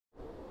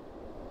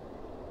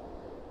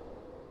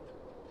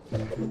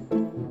NTNU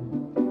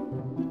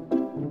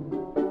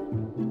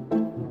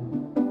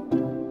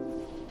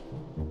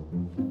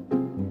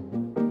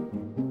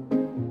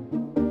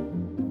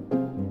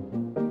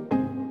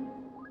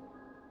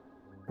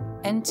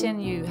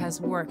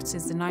has worked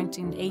since the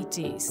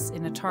 1980s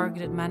in a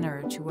targeted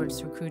manner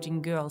towards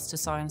recruiting girls to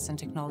science and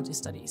technology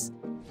studies.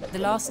 The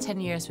last 10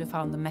 years we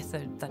found the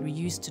method that we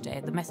use today,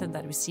 the method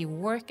that we see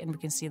work and we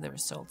can see the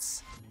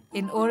results.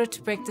 In order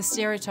to break the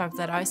stereotype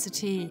that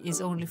ICT is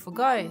only for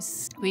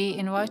guys, we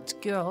invite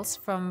girls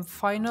from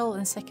final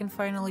and second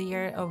final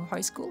year of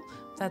high school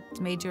that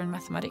major in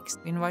mathematics.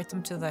 We invite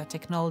them to the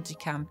technology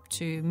camp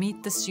to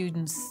meet the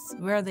students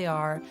where they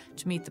are,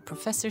 to meet the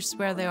professors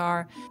where they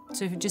are,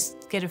 to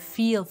just get a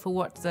feel for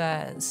what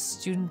the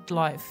student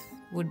life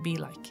would be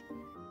like.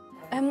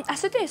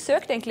 Jeg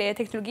søkte egentlig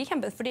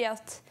teknologicampet fordi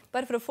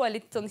bare for å få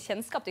litt sånn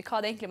kjennskap til hva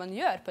det egentlig man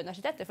gjør på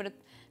universitetet, for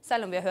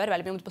selv om vi hører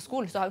veldig mye om det på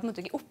skolen, så har vi på en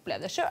måte ikke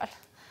opplevd det selv.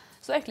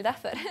 Så egentlig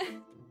derfor.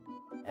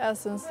 Jeg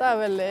synes det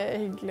veldig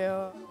hyggelig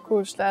og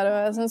koselig her,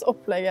 og jeg synes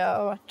opplegget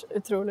har vært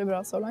utrolig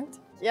bra så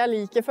langt. Jeg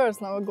liker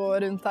følelsen av å gå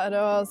rundt her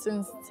og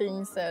synes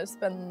ting ser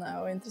spennende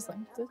og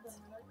interessant ut.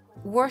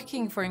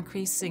 Working for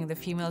increasing the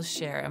female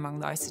share among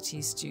the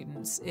ICT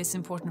students is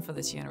important for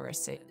this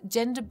university.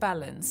 Gender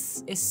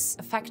balance is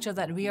a factor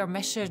that we are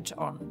measured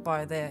on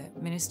by the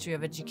Ministry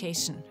of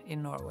Education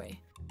in Norway.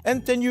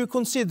 NTNU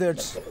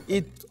considers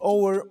it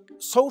our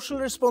social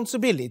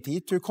responsibility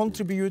to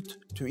contribute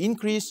to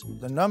increase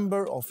the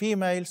number of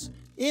females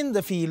in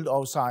the field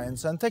of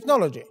science and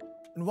technology.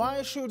 And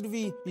why should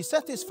we be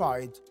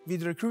satisfied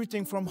with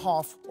recruiting from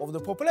half of the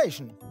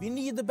population? We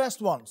need the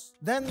best ones.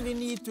 Then we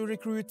need to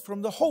recruit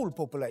from the whole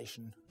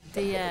population.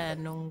 Det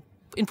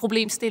en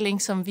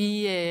problemstilling, som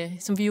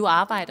vi jo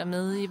arbejder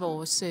med i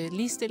vores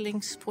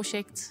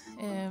ligestillingsprojekt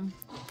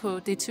på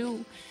DTU.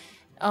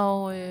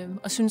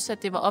 Og synes,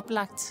 at det var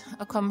oplagt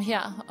at komme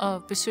her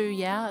og besøge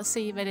jer og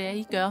se, hvad det er,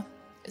 I gør.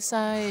 Så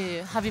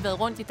har vi været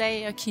rundt i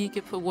dag og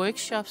kigge på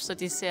workshops, og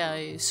det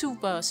ser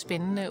super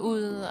spændende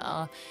ud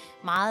og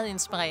meget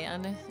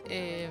inspirerende.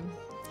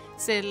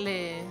 Selv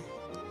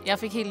jeg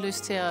fik helt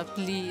lyst til at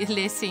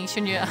læse til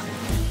ingeniør.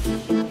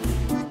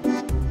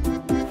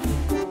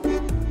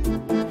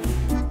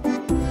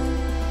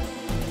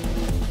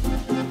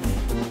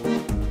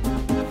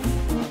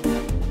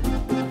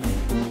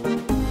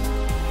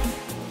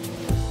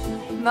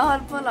 Vi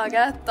holder på å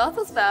lage et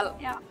dataspill.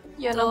 Ja.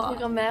 Gjennom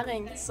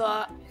programmering så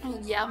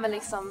gir vi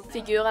liksom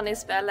figurene i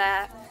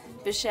spillet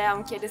beskjed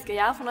om hva de skal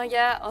gjøre for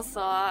noe, og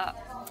så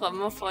prøver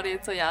vi å få de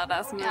til å gjøre det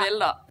som vi vil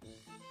da.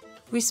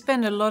 We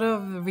spend a lot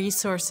of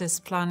resources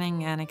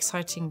planning an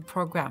exciting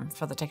program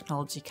for the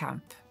technology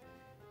camp.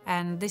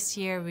 And this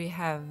year we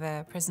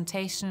have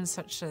presentations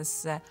such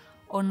as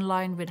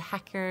online with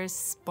hackers,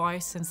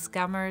 spies and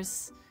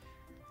scammers,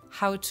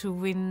 how to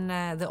win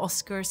the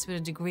Oscars with a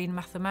degree in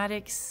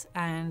mathematics,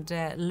 and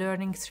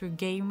learning through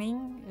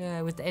gaming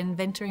with the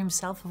inventor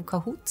himself of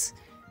Kahoot.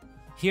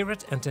 Here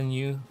at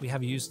NTNU, we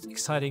have used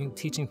exciting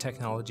teaching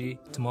technology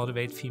to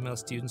motivate female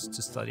students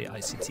to study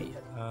ICT.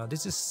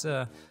 This is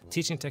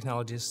teaching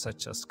technologies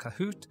such as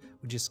Kahoot,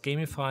 which is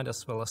gamified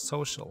as well as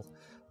social.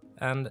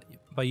 And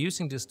by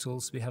using these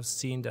tools, we have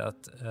seen that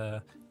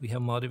we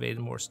have motivated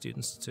more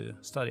students to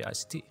study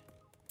ICT.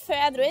 Før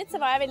jeg dro hit, så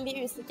var jeg veldig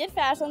usikker, for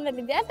jeg er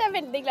veldig delt. Jeg er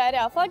veldig glad i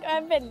realfag, og jeg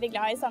er veldig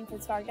glad i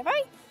samfunnsfaglige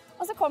fag.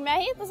 Og så kom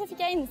jeg hit, og så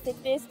fikk jeg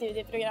innsikt i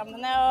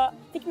studieprogrammene,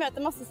 og fikk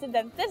møte masse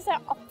studenter, så jeg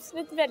har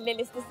absolutt veldig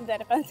lyst til å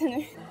studere på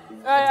NTNU.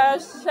 Ja, jeg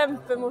er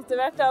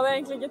kjempemotivert. Jeg hadde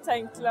egentlig ikke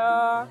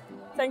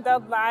tenkt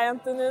at nei,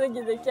 NTNU, det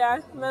gidder ikke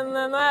jeg. Men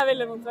nå er jeg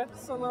veldig motivert,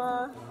 så nå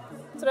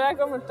tror jeg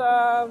kommer til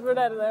å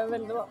vurdere det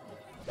veldig bra.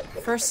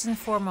 First and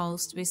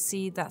foremost, we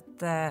see that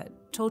the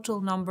total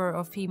number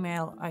of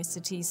female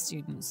ICT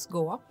students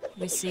go up.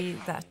 We see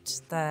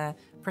that the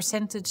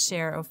percentage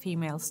share of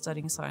females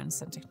studying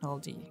science and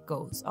technology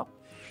goes up.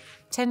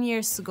 10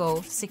 years ago,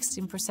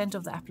 16%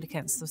 of the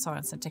applicants to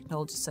science and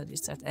technology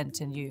studies at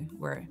NTNU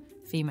were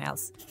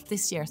females.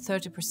 This year,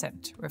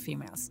 30% were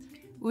females.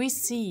 We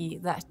see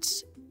that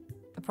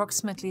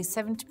approximately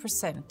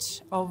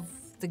 70% of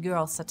the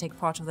girls that take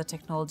part of the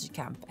technology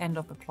camp end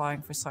up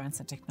applying for science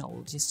and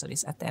technology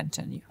studies at the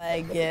NTNU.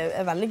 Jeg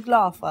er veldig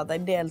glad for at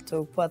jeg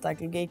deltok på et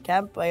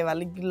teknologicamp, og jeg er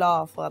veldig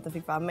glad for at jeg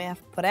fikk være med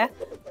på det,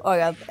 og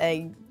at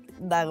jeg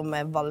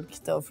dermed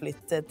valgte å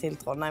flytte til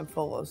Trondheim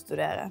for å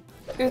studere.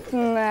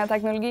 Uten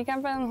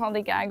teknologicampen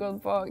hadde ikke jeg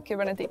gått på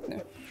Kubernetik nå.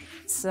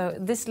 So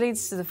this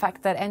leads to the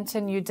fact that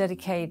NTNU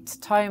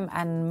dedicate time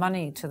and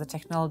money to the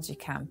technology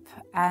camp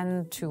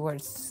and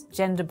towards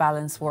gender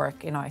balance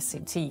work in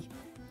ICT.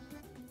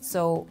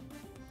 So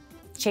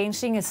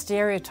changing a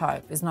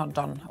stereotype is not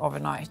done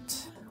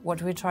overnight.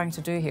 What we're trying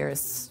to do here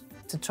is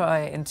to try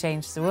and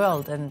change the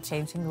world, and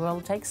changing the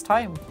world takes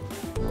time.